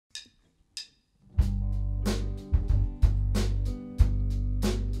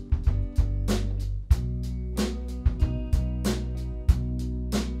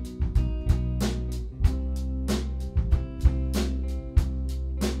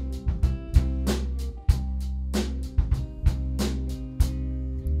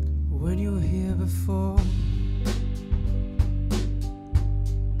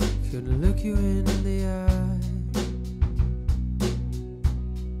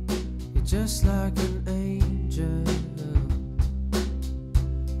just like an angel.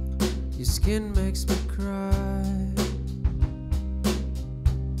 Your skin makes me cry.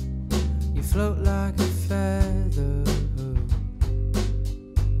 You float like a feather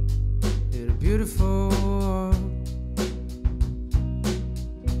in a beautiful world.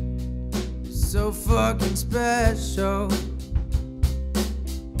 You're so fucking special.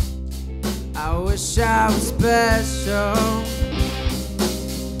 I wish I was special,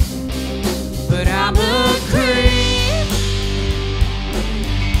 but I'm a creep.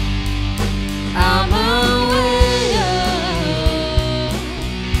 I'm a widow.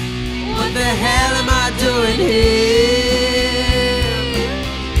 What the hell am I doing here?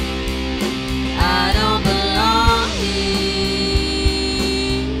 I don't belong here.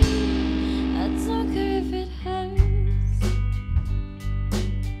 I don't care if it hurts.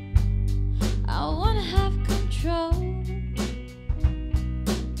 I wanna have control.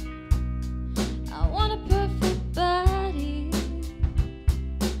 I want a perfect body.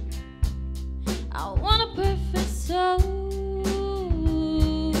 I want a perfect soul.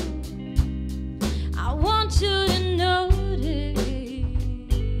 I want you to notice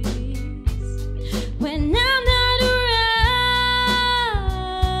when I'm not around.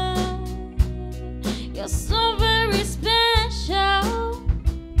 You're so very special.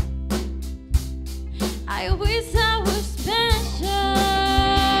 I wish I was special,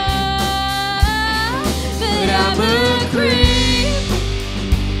 but I'm a creep.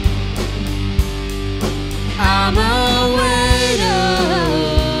 I'm a widow.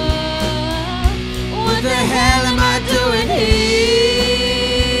 What the hell am I doing here?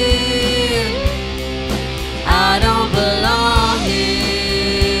 I don't belong here.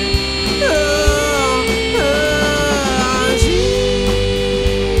 She's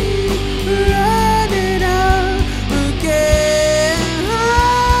running out again.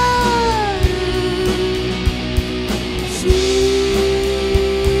 She's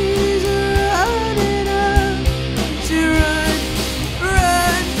running out. She run,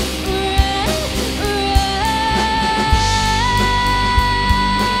 run, run,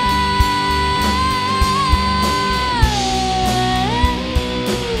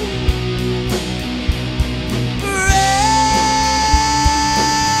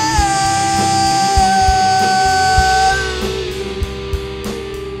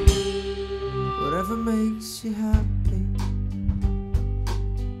 whatever makes you happy,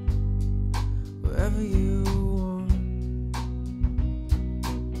 whatever you want.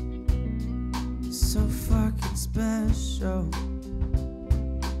 You're so fucking special.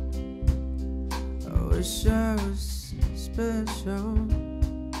 I wish I was special,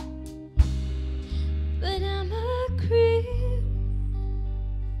 but I'm a creep.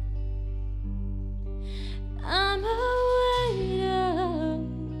 I'm a widow.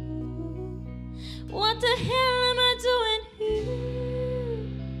 What the hell am I doing here?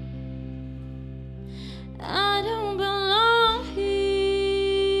 I don't belong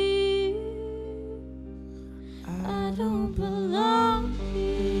here. I don't belong.